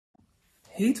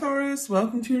Hey Taurus,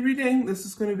 welcome to your reading. This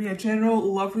is going to be a general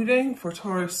love reading for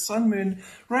Taurus, Sun, Moon,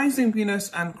 Rising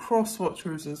Venus and Cross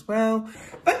Watchers as well.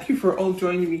 Thank you for all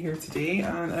joining me here today,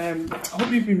 and I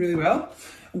hope you've been really well.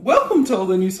 Welcome to all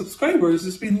the new subscribers.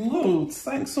 There's been loads.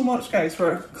 Thanks so much guys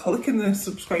for clicking the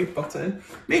subscribe button.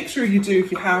 Make sure you do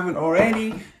if you haven't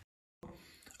already.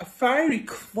 A fiery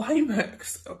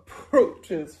climax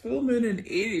approaches. Full moon in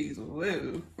Aries.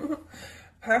 Wow.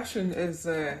 Passion is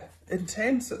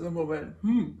intense at the moment.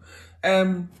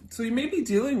 So you may be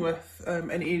dealing with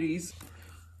an Aries.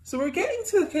 So we're getting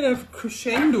to the kind of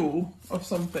crescendo of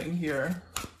something here.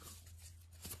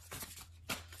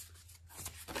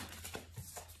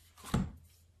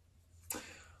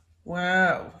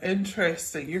 Wow,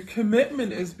 interesting. Your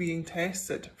commitment is being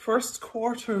tested. First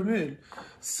quarter moon.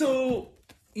 So,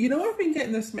 you know, I've been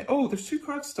getting this. Oh, there's two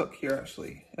cards stuck here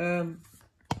actually.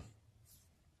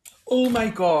 Oh my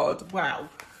God, wow.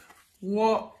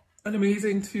 What an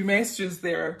amazing two messages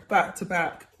there, back to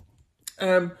back.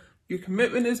 Your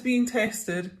commitment is being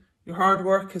tested, your hard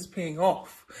work is paying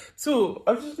off. So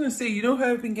I was just going to say, you know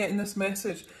how I've been getting this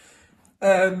message?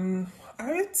 I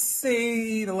would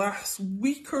say the last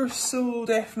week or so,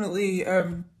 definitely,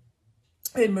 in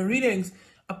my readings,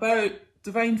 about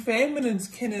Divine Feminine's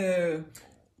kind of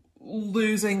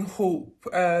losing hope,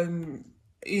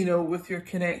 you know, with your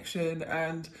connection,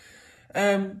 and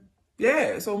yeah,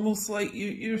 it's almost like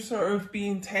you're sort of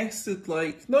being tested,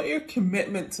 like, not your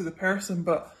commitment to the person,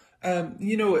 but,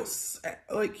 you know, it's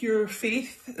like your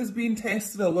faith is being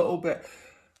tested a little bit.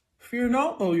 Fear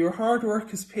not though, your hard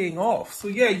work is paying off. So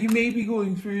yeah, you may be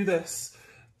going through this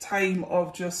time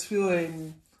of just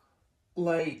feeling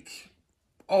like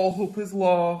all hope is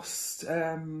lost.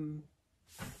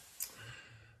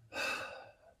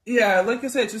 Yeah, like I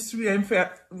said, just to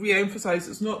re-emphasize,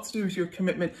 it's not to do with your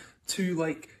commitment to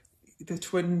like the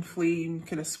twin flame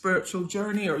kind of spiritual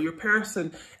journey or your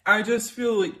person. I just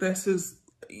feel like this is,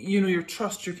 you know, your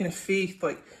trust, your kind of faith,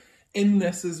 like in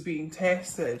this is being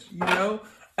tested, you know?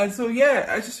 And so yeah,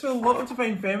 I just feel a lot of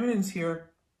Divine Feminines here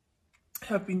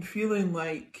have been feeling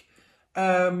like,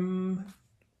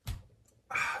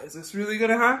 is this really going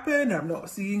to happen? I'm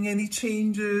not seeing any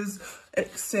changes,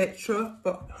 etc.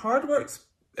 But hard work's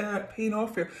paying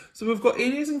off here. So we've got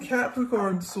Aries and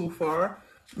Capricorn so far.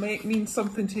 Might mean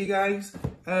something to you guys.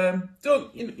 You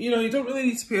don't really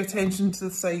need to pay attention to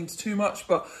the signs too much,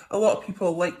 but a lot of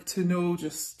people like to know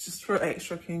just for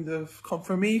extra kind of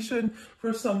confirmation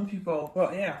for some people.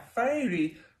 But yeah,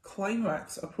 fiery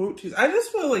climax approaches. I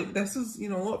just feel like this is, you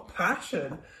know, a lot of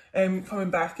passion coming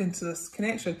back into this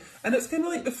connection, and it's kind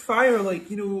of like the fire,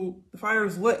 like, you know, the fire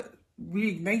is lit,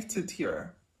 reignited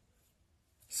here.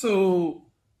 So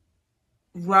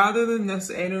rather than this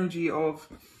energy of,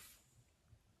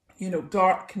 you know,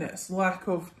 darkness, lack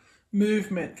of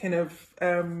movement, kind of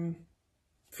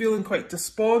feeling quite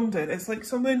despondent, it's like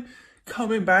something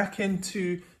coming back in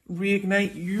to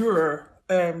reignite your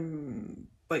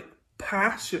like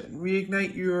passion,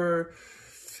 reignite your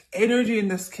energy in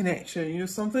this connection, you know,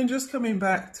 something just coming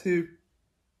back to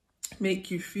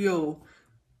make you feel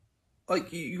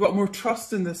like you got more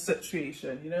trust in this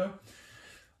situation, you know.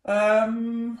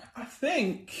 I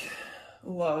think,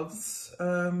 loves,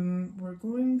 we're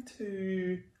going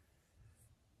to,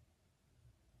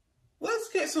 let's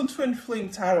get some Twin Flame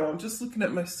Tarot. I'm just looking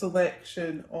at my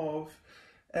selection of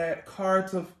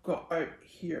cards I've got out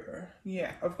here.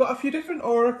 Yeah, I've got a few different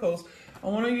oracles. I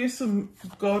want to use some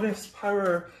Goddess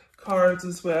Power cards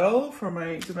as well for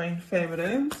my Divine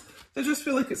Feminines. I just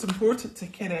feel like it's important to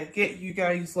kind of get you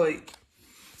guys, like,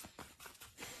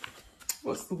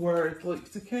 what's the word,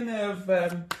 like to kind of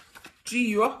G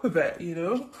you up a bit, you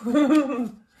know.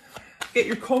 Get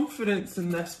your confidence in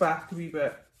this back a wee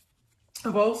bit.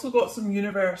 I've also got some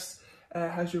Universe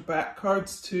has your back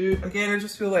cards too. Again, I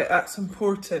just feel like that's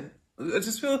important. I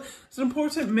just feel it's an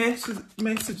important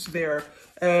message there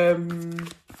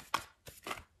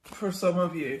for some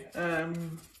of you,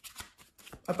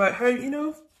 about how, you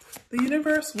know, the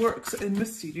universe works in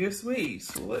mysterious ways.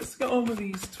 So let's get on with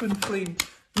these Twin Flame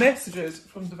messages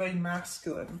from Divine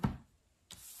Masculine.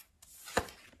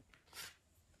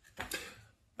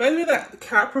 By the way, that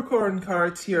Capricorn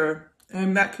card here,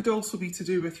 that could also be to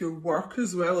do with your work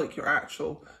as well, like your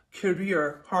actual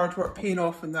career, hard work paying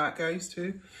off in that, guys,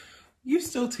 too. You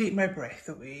still take my breath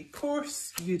away. Of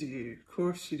course you do. Of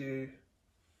course you do.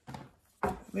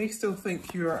 They still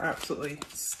think you are absolutely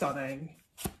stunning.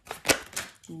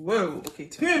 Whoa, okay,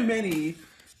 too many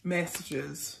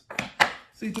messages.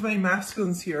 So Divine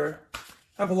Masculines here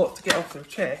have a lot to get off their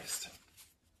chest.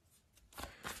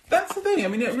 That's the thing, I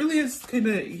mean, it really is kind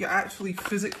of, you actually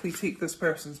physically take this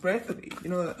person's breath away, you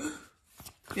know, that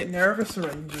Get nervous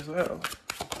around you as well.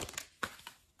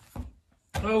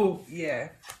 Oh, yeah.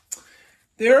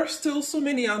 There are still so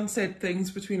many unsaid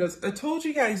things between us. I told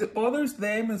you guys, it bothers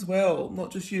them as well,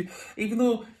 not just you. Even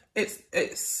though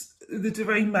it's the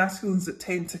divine masculines that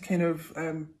tend to kind of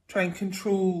try and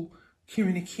control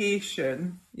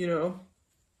communication, you know.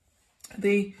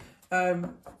 They,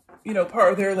 you know,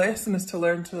 part of their lesson is to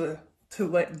learn to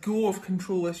let go of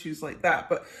control issues like that.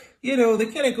 But, you know, they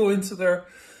kind of go into their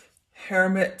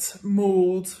hermit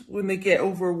mode when they get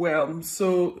overwhelmed.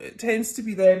 So it tends to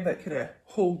be them that kind of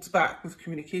holds back with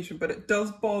communication, but it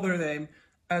does bother them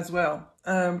as well.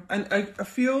 And I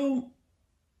feel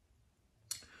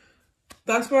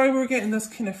that's why we're getting this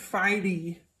kind of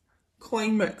fiery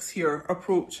climax here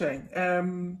approaching.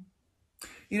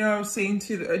 You know, I was saying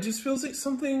to you that it just feels like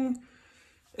something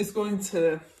is going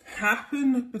to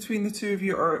happen between the two of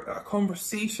you, or a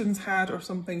conversation's had or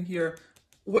something here,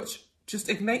 which just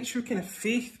ignites your kind of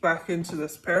faith back into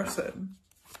this person.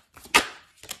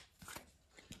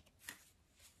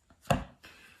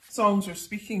 Songs are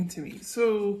speaking to me.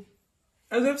 So,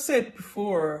 as I've said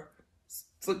before, it's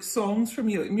like songs for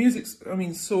me, like music's, I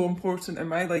mean, so important in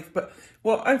my life. But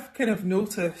what I've kind of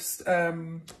noticed,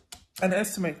 and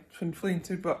it's to my twin flame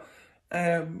too, but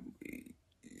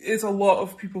is a lot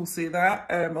of people say that.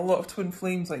 A lot of twin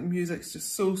flames, like, music's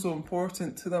just so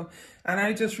important to them. And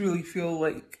I just really feel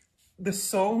like the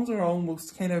songs are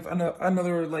almost kind of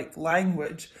another like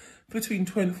language between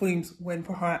twin flames, when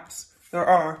perhaps there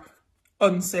are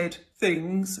unsaid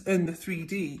things in the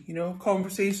 3D, you know,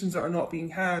 conversations that are not being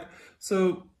had.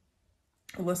 So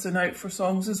listen out for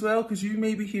songs as well, because you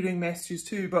may be hearing messages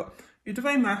too, but your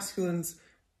divine masculines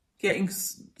getting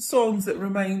songs that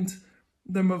remind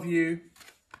them of you,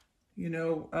 you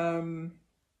know.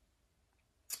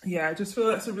 Yeah, I just feel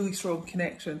that's a really strong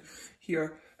connection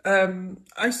here.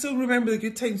 I still remember the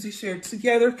good times we shared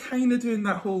together, kind of doing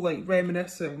that whole like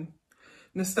reminiscing,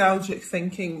 nostalgic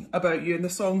thinking about you, and the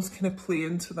songs kind of play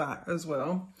into that as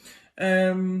well.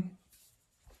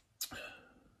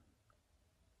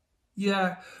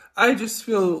 Yeah, I just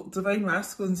feel divine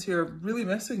masculines here really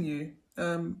missing you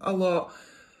a lot.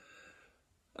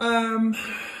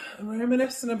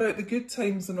 Reminiscing about the good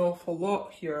times an awful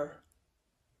lot here.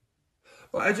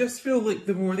 But I just feel like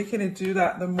the more they kind of do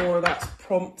that, the more that's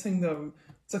prompting them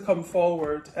to come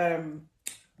forward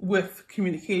with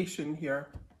communication here.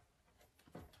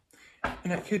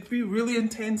 And it could be really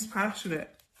intense, passionate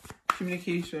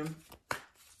communication.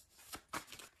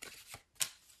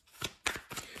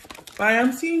 But I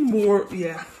am seeing more,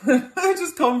 yeah,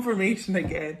 just confirmation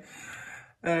again.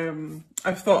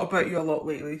 I've thought about you a lot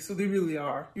lately, so they really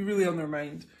are. You're really on their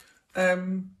mind.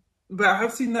 But I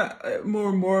have seen that more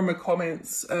and more in my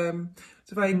comments.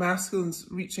 Divine masculines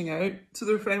reaching out to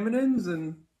their feminines,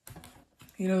 and,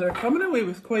 you know, they're coming away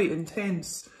with quite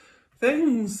intense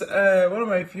things. One of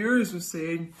my viewers was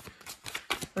saying,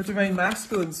 our divine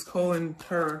masculine's calling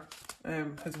her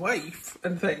his wife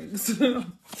and things.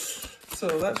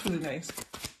 So that's really nice.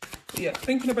 But yeah,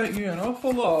 thinking about you an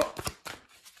awful lot.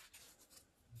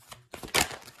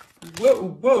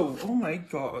 Whoa, oh my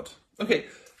god. Okay,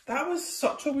 that was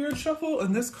such a weird shuffle,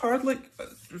 and this card, like, I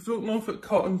don't know if it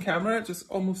caught on camera, it just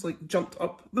almost like jumped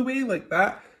up the way like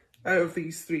that out of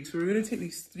these three. So we're going to take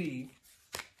these three.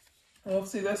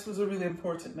 Obviously this was a really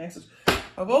important message.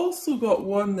 I've also got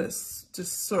one that's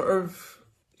just sort of,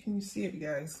 can you see it,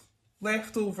 guys?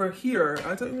 Left over here.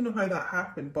 I don't even know how that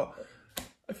happened, but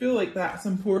I feel like that's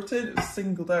important. It's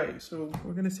singled out, so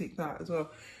we're going to take that as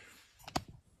well.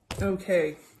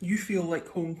 Okay, you feel like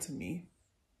home to me.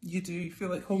 You do. You feel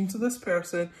like home to this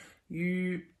person.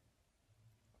 You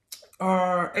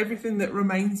are everything that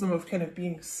reminds them of kind of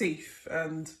being safe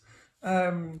and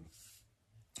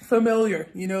familiar.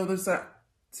 You know, there's that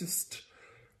just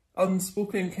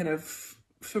unspoken kind of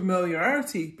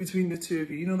familiarity between the two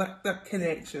of you. You know, that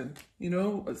connection. You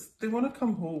know, they want to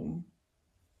come home.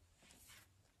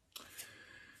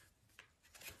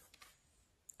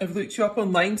 I've looked you up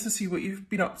online to see what you've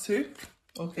been up to.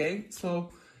 Okay, so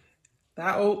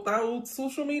that old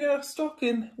social media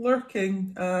stalking,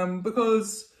 lurking,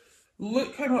 because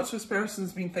look how much this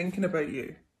person's been thinking about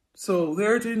you. So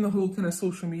they're doing the whole kind of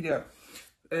social media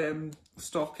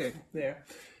stalking there.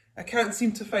 I can't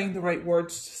seem to find the right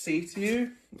words to say to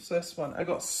you. What's this one? I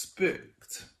got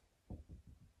spooked.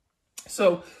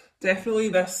 So definitely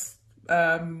this,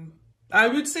 I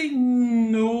would say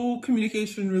no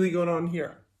communication really going on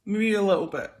here. Maybe a little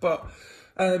bit, but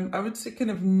I would say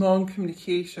kind of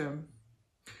non-communication.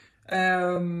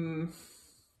 We'll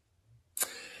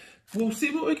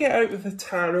see what we get out with the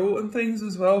tarot and things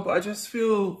as well, but I just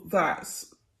feel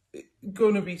that's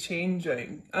going to be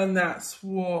changing, and that's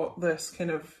what this kind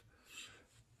of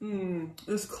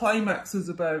this climax is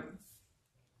about.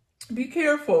 Be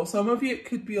careful. Some of you, it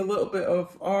could be a little bit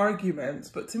of arguments,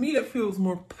 but to me it feels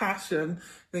more passion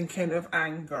than kind of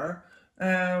anger.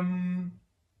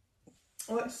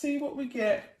 Let's see what we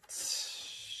get.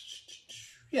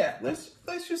 Yeah, let's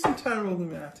use some Tarot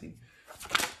Illuminati.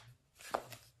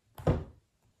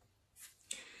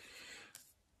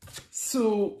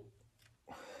 So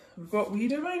we've got we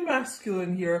Divine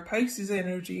Masculine here, Pisces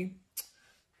energy,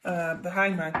 the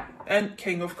Hangman, and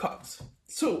King of Cups.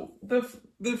 So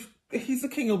he's the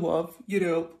King of Love, you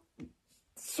know,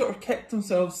 sort of kept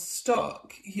themselves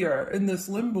stuck here in this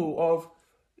limbo of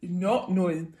not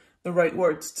knowing the right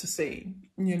words to say,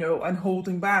 you know, and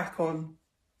holding back on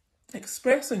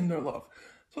expressing their love.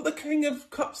 So the King of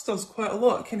Cups does quite a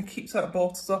lot. It kind of keeps that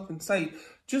bottled up inside.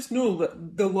 Just know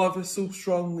that the love is so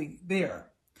strongly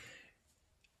there.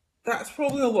 That's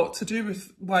probably a lot to do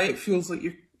with why it feels like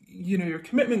your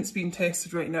commitment's being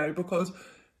tested right now, because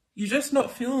you're just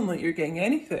not feeling like you're getting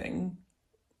anything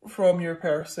from your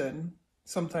person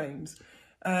sometimes.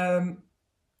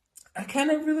 I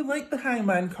kind of really like the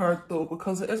Hangman card though,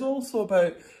 because it is also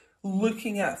about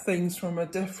looking at things from a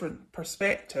different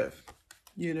perspective.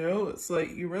 You know, it's like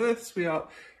you were this way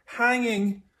up,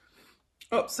 hanging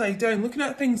upside down, looking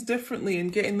at things differently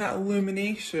and getting that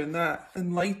illumination, that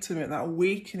enlightenment, that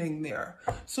awakening there.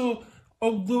 So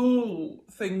although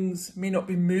things may not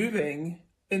be moving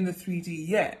in the 3D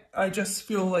yet, I just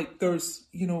feel like there's,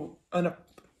 you know,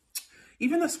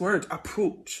 even this word,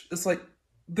 approach, it's like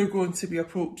they're going to be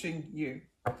approaching you.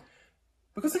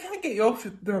 Because they can't get you off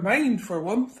their mind, for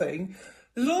one thing.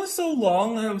 There's only so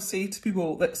long, I would say to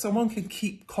people, that someone can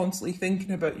keep constantly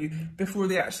thinking about you before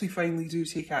they actually finally do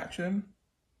take action.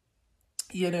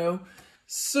 You know?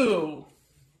 So,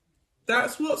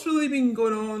 that's what's really been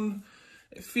going on.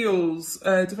 It feels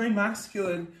Divine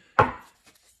Masculine.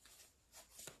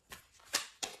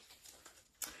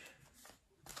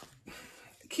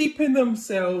 Keeping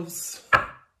themselves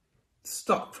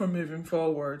stuck from moving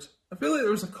forward. I feel like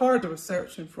there was a card I was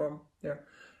searching from there,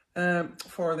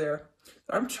 for there.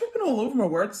 I'm tripping all over my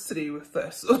words today with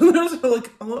this. There's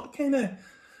like a lot of kind of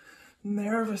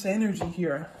nervous energy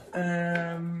here,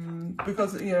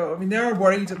 because, you know, I mean, they're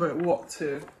worried about what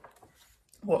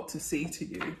to say to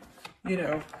you, you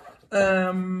know.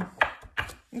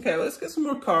 Okay, let's get some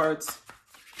more cards.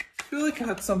 I feel like I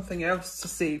had something else to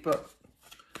say, but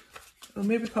it'll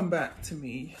maybe come back to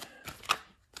me.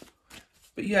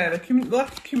 But yeah, the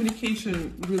lack of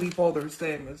communication really bothers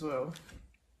them as well.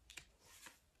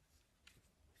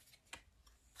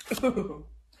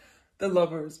 The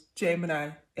Lovers, Gemini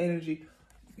energy.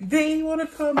 They want to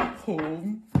come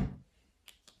home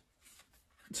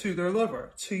to their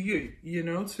lover, to you, you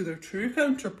know, to their true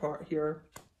counterpart here.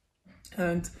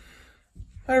 And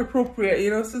how appropriate, you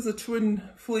know, this is a twin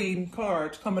flame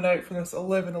card coming out from this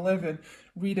 11/11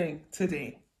 reading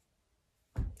today.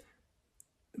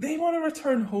 They want to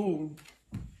return home.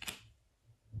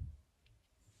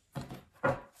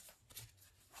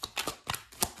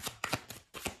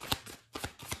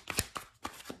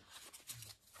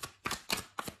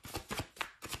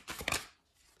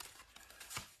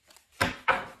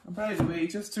 And by the way,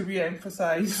 just to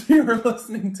re-emphasise, you're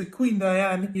listening to Queen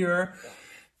Diane here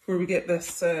before we get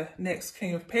this next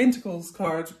King of Pentacles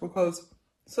card, because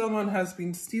someone has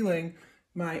been stealing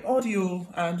my audio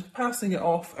and passing it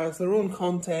off as their own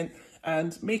content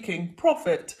and making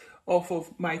profit off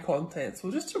of my content. So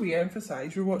just to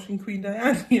re-emphasise, you're watching Queen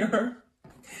Diane here.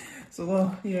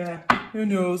 So yeah, who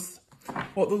knows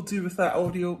what they'll do with that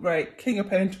audio. Right, King of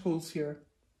Pentacles here.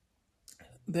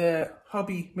 The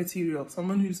hubby material,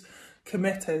 someone who's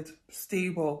committed,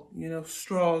 stable, you know,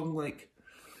 strong, like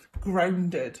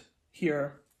grounded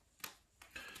here.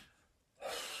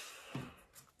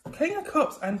 King of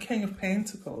Cups and King of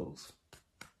Pentacles.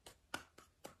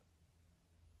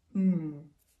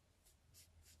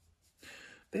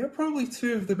 They're probably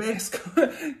two of the best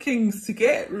kings to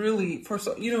get, really, for,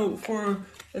 you know, for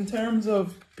in terms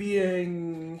of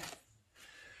being,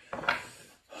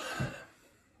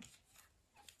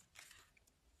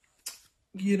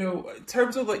 you know, in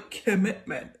terms of like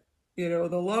commitment, you know,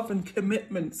 the love and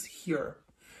commitments here.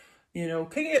 You know,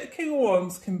 King of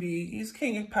Wands can be, he's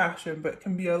king of passion, but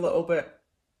can be a little bit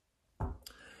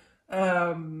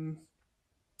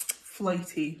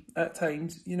flighty at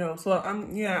times, you know. So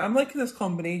I'm liking this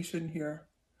combination here.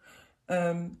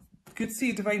 Good to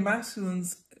see Divine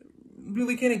Masculines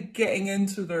really kind of getting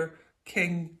into their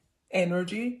king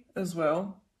energy as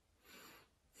well.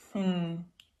 I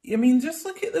mean, just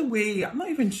look at the way, I'm not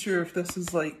even sure if this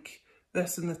is like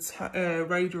this in the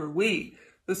Rider Waite,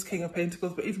 this King of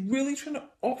Pentacles, but he's really trying to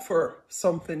offer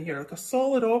something here, like a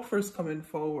solid offer is coming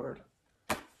forward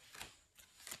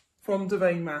from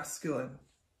Divine Masculine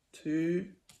to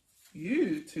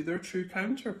you, to their true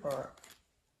counterpart.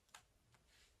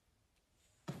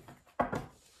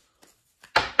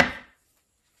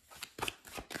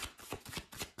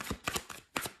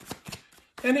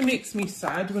 And it makes me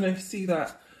sad when I see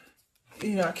that,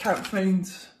 you know, I can't find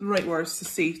the right words to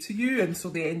say to you, and so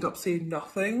they end up saying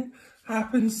nothing.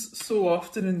 Happens so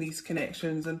often in these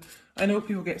connections, and I know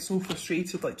people get so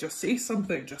frustrated, like, just say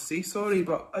something, just say sorry,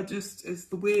 but it's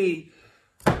the way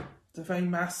Divine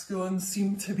Masculines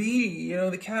seem to be, you know,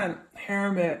 they can't.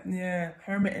 Hermit, yeah,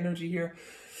 Hermit energy here.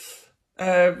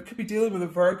 Could be dealing with a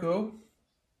Virgo.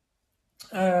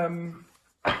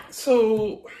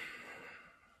 So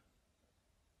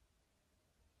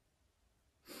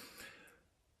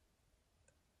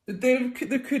there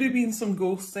could have been some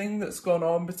ghosting that's gone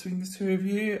on between the two of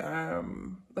you.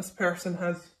 This person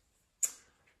has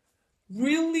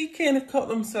really kind of cut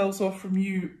themselves off from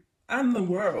you and the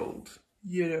world,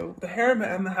 you know, the Hermit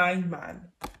and the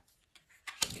Hangman.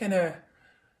 Kind of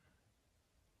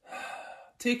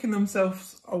taking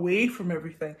themselves away from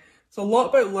everything. It's a lot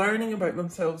about learning about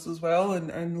themselves as well,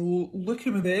 and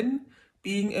looking within,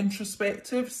 being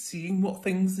introspective, seeing what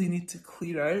things they need to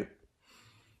clear out.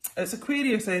 It's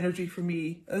Aquarius energy for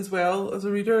me as well as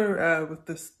a reader, with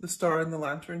the star and the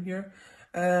lantern here.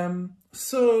 You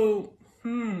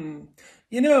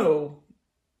know,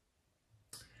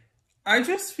 I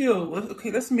just feel,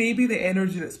 okay, this may be the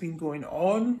energy that's been going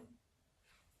on,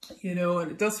 you know,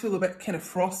 and it does feel a bit kind of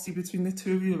frosty between the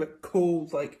two of you, a bit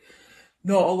cold, like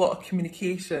not a lot of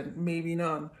communication, maybe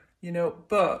none, you know,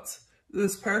 but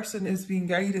this person is being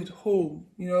guided home,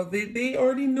 you know, they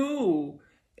already know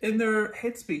in their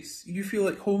headspace, you feel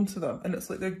like home to them, and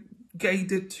it's like they're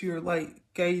guided to your light,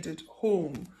 guided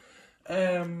home.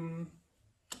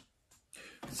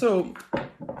 So,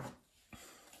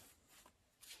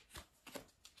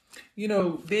 you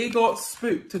know, they got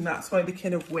spooked, and that's why they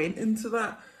kind of went into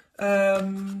that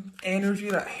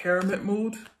energy, that hermit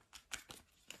mode.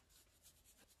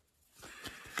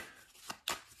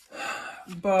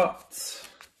 But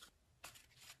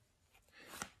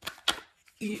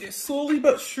slowly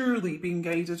but surely being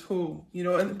guided home, you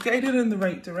know, and guided in the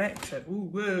right direction. Ooh,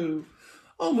 whoa.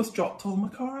 Almost dropped all my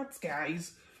cards,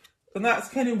 guys. And that's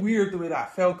kind of weird the way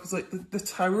that fell, because like the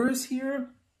towers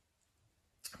here,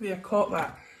 yeah, I caught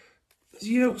that.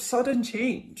 You know, sudden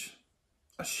change.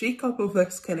 A shake-up of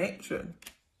this connection.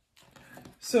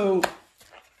 So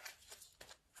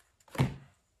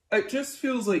it just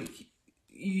feels like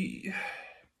you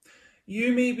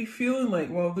may be feeling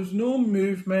like, well, there's no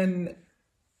movement.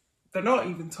 They're not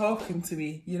even talking to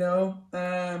me, you know,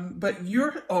 but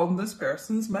you're on this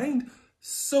person's mind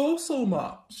so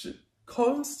much,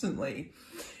 constantly,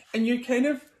 and you're kind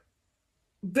of,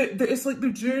 it's like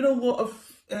they're doing a lot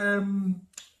of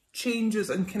changes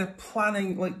and kind of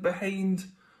planning, like, behind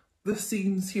the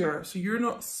scenes here, so you're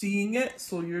not seeing it,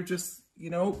 so you're just, you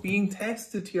know, being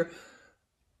tested here,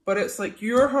 but it's like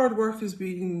your hard work is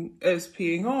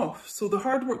paying off, so the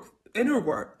hard work, inner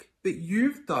work that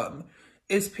you've done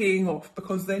is paying off,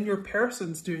 because then your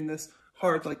person's doing this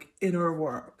hard, like, inner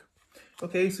work.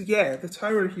 Okay, so yeah, the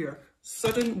Tower here.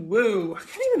 Sudden, whoa, I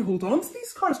can't even hold on to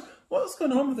these cards. What's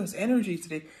going on with this energy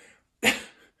today?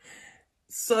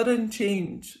 Sudden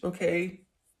change, okay?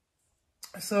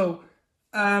 So,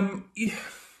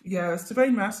 yeah, it's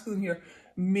Divine Masculine here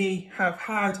may have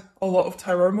had a lot of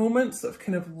Tower moments that have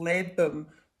kind of led them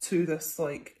to this,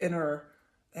 like, inner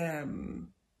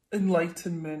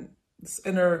enlightenment, this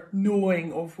inner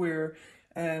knowing of where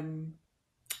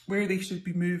they should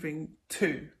be moving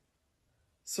to.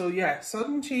 So yeah,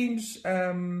 sudden change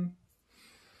from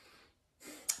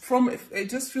it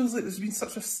just feels like there's been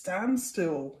such a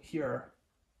standstill here.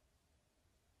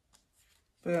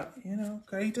 But, you know,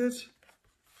 guided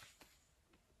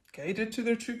to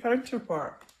their true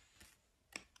counterpart.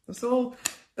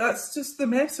 That's just the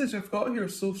message I've got here,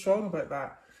 so strong about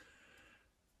that.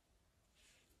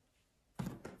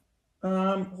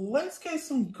 Let's get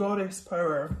some Goddess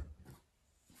Power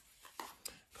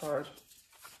card.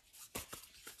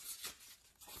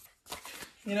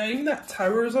 You know, even that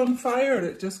Tower's on fire,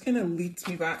 it just kind of leads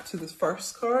me back to this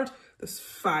first card, this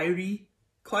fiery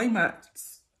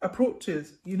climax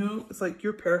approaches, you know, it's like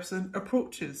your person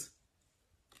approaches.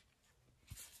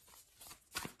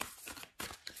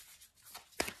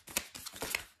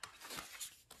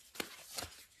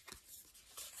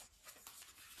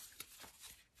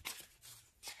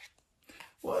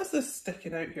 What is this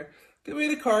sticking out here? Look at the way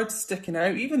the card's sticking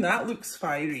out. Even that looks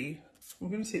fiery. I'm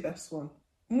going to take this one.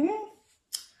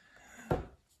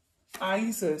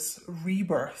 Isis,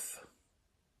 rebirth.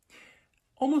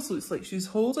 Almost looks like she's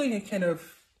holding a kind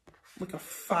of like a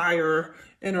fire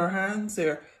in her hands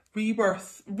there.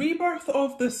 Rebirth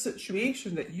of this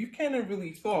situation that you kind of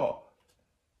really thought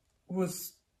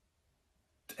was,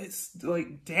 it's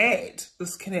like dead.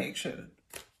 This connection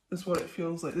is what it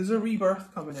feels like. There's a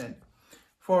rebirth coming in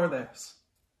for this.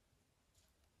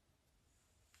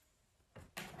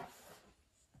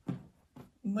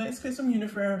 Let's get some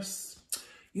universe.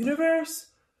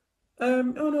 Oh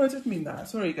no, I didn't mean that.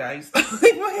 Sorry guys.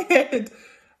 In my head,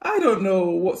 I don't know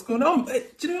what's going on.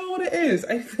 Do you know what it is?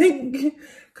 I think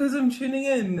because I'm tuning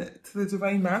in to the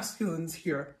divine masculines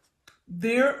here,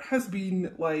 there has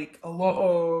been like a lot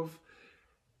of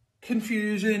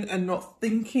confusion and not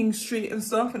thinking straight and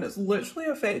stuff, and it's literally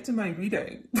affecting my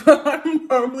reading. I'm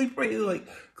normally pretty like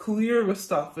clear with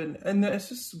stuff, and it's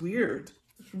just weird.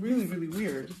 It's really, really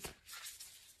weird.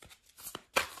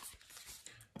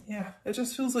 Yeah, it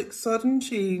just feels like sudden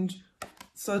change,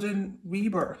 sudden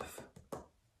rebirth.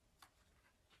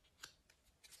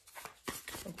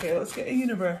 Okay, let's get a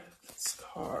universe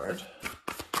card.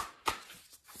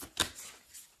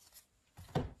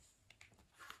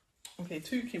 Okay,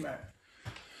 2 came out.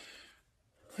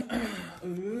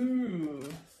 Ooh.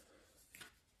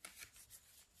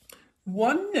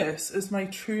 Oneness is my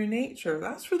true nature.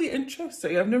 That's really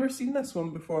interesting. I've never seen this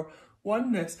one before.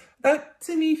 Oneness. That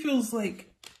to me feels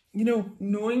like, you know,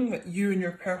 knowing that you and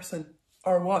your person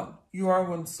are one. You are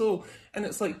one soul. And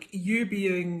it's like you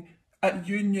being at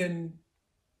union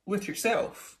with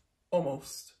yourself,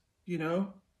 almost, you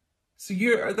know? So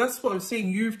that's what I was saying.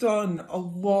 You've done a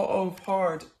lot of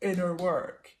hard inner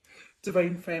work,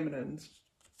 divine feminines.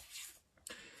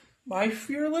 My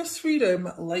fearless freedom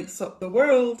lights up the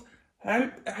world.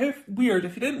 How weird.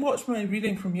 If you didn't watch my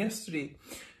reading from yesterday,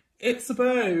 it's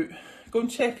about, go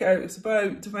and check it out. It's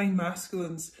about divine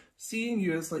masculines seeing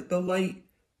you as like the light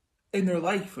in their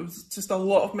life. It was just a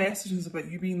lot of messages about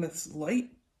you being this light.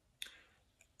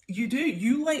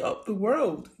 You light up the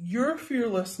world. Your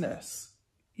fearlessness,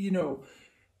 you know,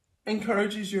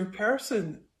 encourages your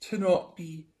person to not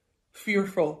be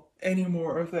fearful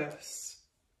anymore of this.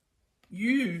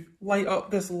 You light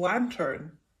up this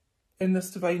lantern in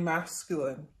this divine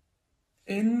masculine.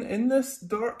 In this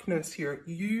darkness here,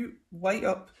 you light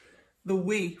up the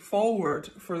way forward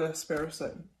for this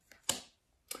person.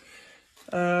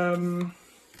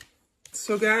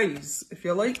 So guys, if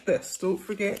you like this, don't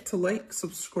forget to like,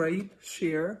 subscribe,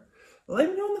 share. Let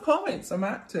me know in the comments. I'm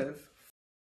active.